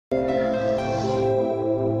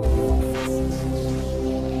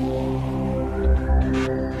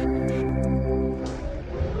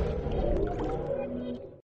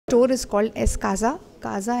store is called Scasa.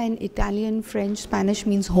 Casa in Italian, French, Spanish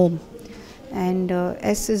means home. And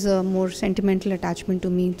S is a more sentimental attachment to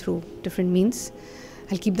me through different means.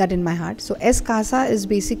 I'll keep that in my heart. So Scasa is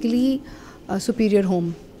basically a superior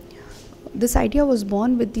home. This idea was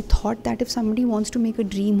born with the thought that if somebody wants to make a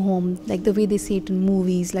dream home, like the way they see it in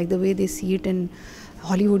movies, like the way they see it in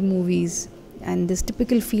Hollywood movies, and this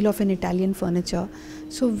typical feel of an Italian furniture.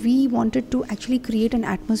 So we wanted to actually create an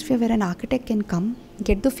atmosphere where an architect can come,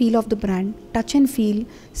 get the feel of the brand, touch and feel,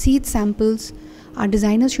 see its samples. Our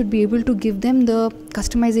designers should be able to give them the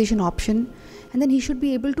customization option, and then he should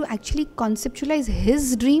be able to actually conceptualize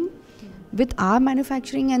his dream with our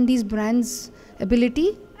manufacturing and these brands'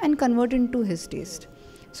 ability and convert into his taste.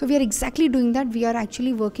 So we are exactly doing that. We are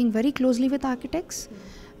actually working very closely with architects.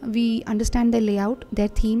 We understand their layout, their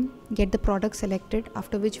theme, get the product selected,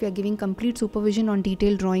 after which we are giving complete supervision on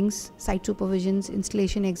detailed drawings, site supervisions,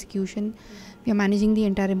 installation, execution. We are managing the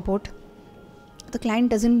entire import. The client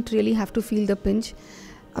doesn't really have to feel the pinch.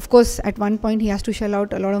 Of course, at one point he has to shell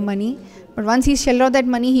out a lot of money, but once he's shelled out that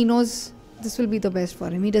money, he knows this will be the best for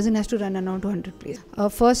him. He doesn't have to run around to 100 places.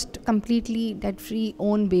 First, completely debt-free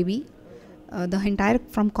own baby. The entire,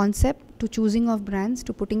 from concept to choosing of brands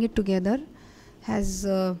to putting it together, has,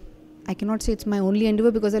 I cannot say it's my only endeavor,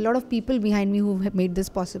 because a lot of people behind me who have made this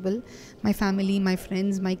possible. My family, my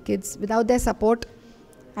friends, my kids. Without their support,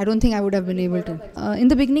 I don't think I would have been able to. In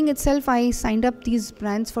the beginning itself, I signed up these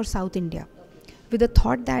brands for South India with the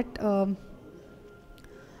thought that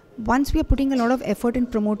once we are putting a lot of effort in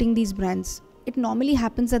promoting these brands, it normally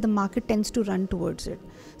happens that the market tends to run towards it.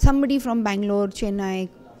 Somebody from Bangalore, Chennai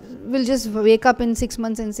will just wake up in 6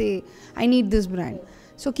 months and say, I need this brand.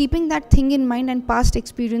 So keeping that thing in mind and past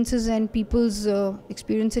experiences and people's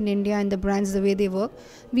experience in India and the brands, the way they work,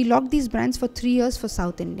 we locked these brands for 3 years for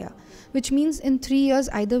South India, which means in 3 years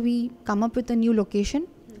either we come up with a new location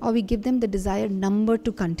or we give them the desired number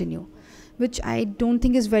to continue, which I don't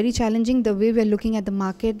think is very challenging. The way we're looking at the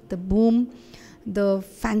market, the boom, the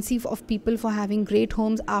fancy of people for having great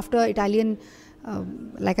homes after Italian,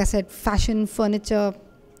 like I said, fashion, furniture,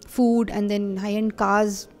 food, and then high-end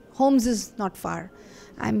cars, homes is not far.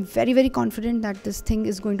 I'm very, very confident that this thing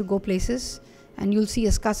is going to go places, and you'll see a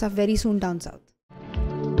Scasa very soon down south.